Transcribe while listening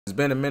It's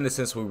been a minute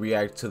since we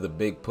reacted to the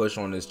big push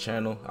on this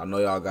channel. I know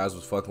y'all guys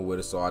was fucking with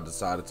it, so I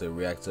decided to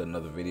react to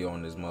another video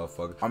on this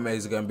motherfucker. I'm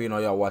Amazing Gonna Be, know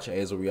y'all watching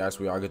Azel Reacts.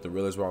 We all get the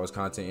realest, rawest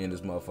content in this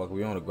motherfucker.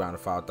 We on the ground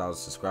of 5,000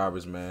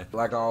 subscribers, man.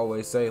 Like I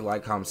always say,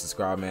 like, comment,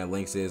 subscribe, man.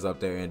 Links is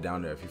up there and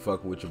down there if you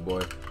fucking with your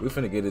boy. We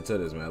finna get into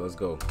this, man. Let's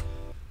go.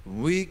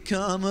 We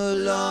come a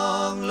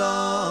long,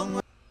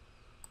 long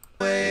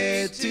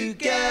way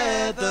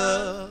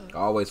together. I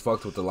always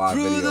fucked with the live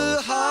through videos.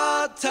 the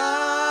hard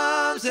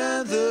times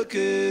and the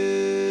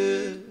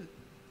good.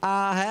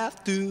 I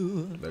have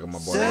to Look at my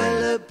boy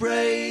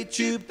celebrate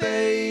you,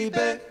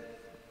 baby.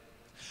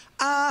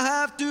 I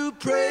have to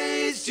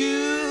praise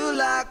you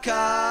like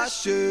I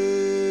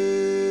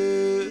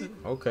should.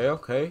 Okay,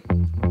 okay.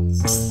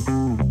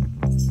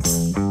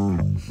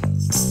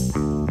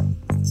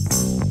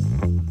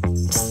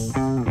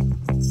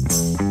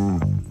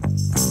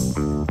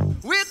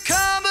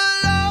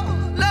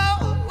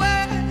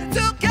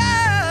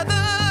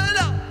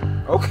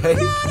 Okay.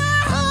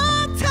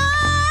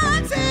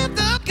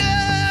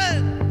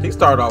 He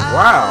started off wild.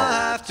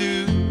 I have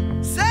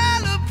to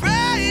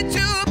celebrate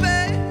you,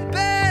 baby.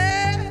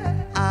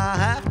 I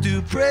have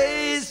to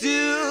praise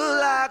you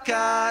like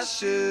I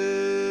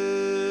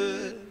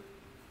should.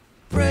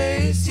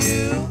 Praise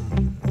you.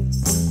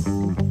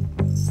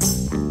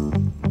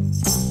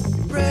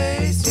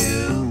 Praise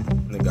you.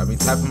 Nigga got me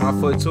tapping my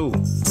foot too.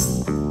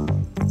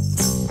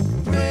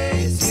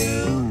 Praise you.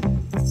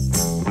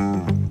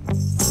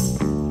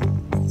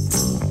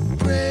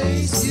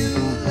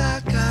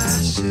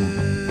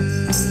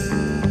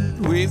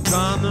 We've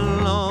come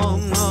a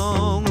long,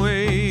 long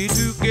way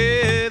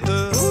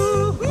together.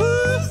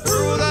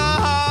 Through the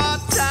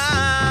hard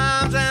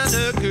times and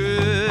the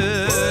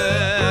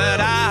good.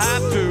 I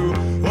have to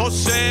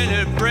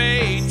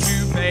celebrate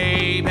you,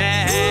 baby. I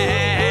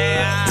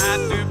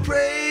have to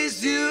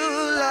praise you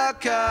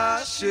like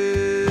I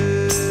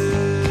should.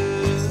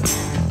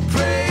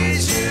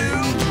 Praise you.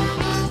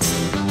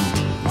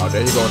 Oh,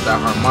 there you go with that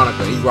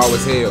harmonica. He raw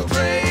as hell.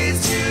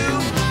 Praise you.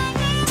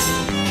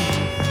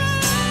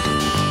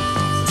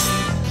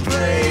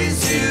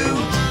 Praise you.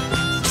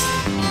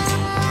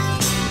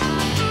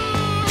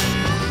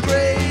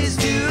 Praise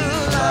you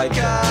like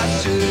I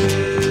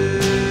should.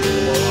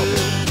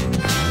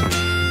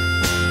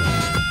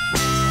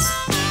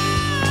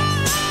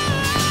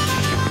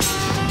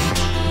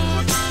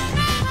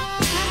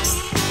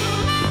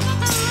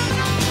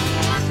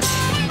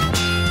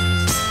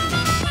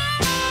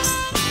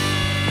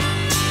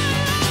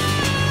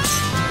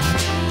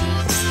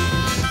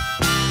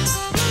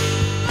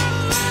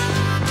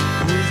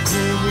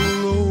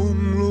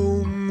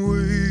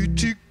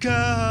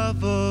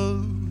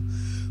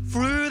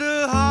 Through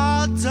the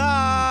hard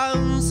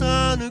times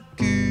and the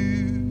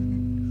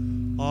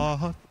good, I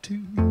have to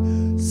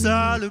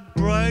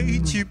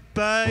celebrate you,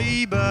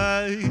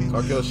 baby.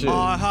 Talk your shit.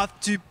 I have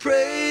to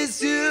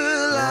praise you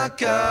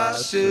like I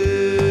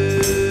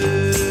should.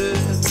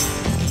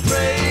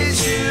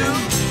 Praise you.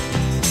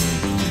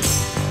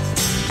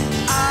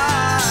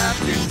 I have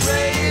to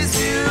praise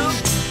you.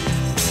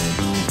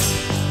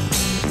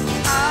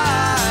 I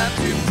have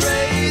to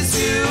praise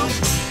you.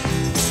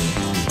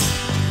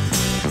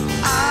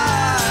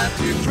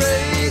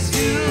 Praise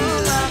you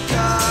like I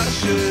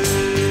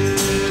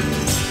should.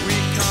 We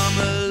come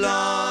a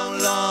long,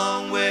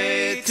 long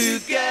way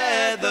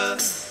together.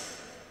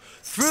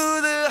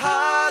 Through the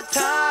hard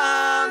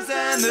times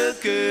and the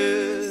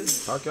good.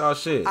 Talk y'all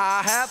shit.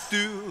 I have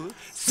to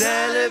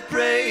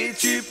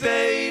celebrate you,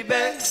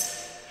 baby.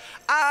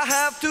 I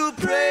have to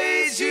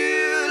praise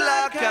you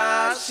like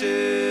I should.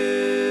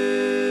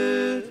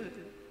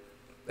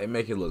 They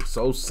make it look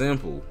so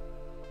simple.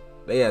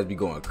 They has be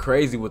going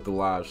crazy with the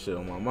live shit.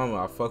 On my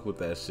mama, I fuck with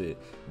that shit.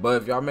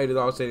 But if y'all made it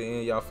all to the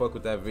end, y'all fuck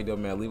with that video,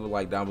 man, leave a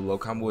like down below.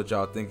 Comment what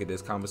y'all think of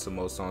this. Comment some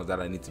more songs that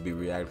I need to be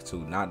reacted to.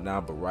 Not now,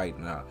 but right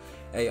now.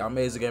 Hey, I'm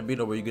Amazing Gonna Be,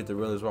 where you get the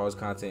realest, rawest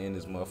content in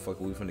this motherfucker.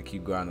 We finna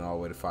keep grinding all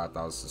the way to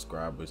 5,000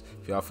 subscribers.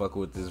 If y'all fuck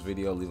with this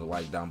video, leave a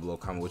like down below.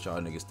 Comment what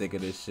y'all niggas think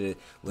of this shit.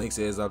 Links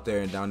is up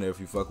there and down there if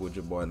you fuck with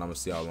your boy. And I'm gonna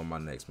see y'all on my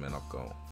next, man. I'm gone.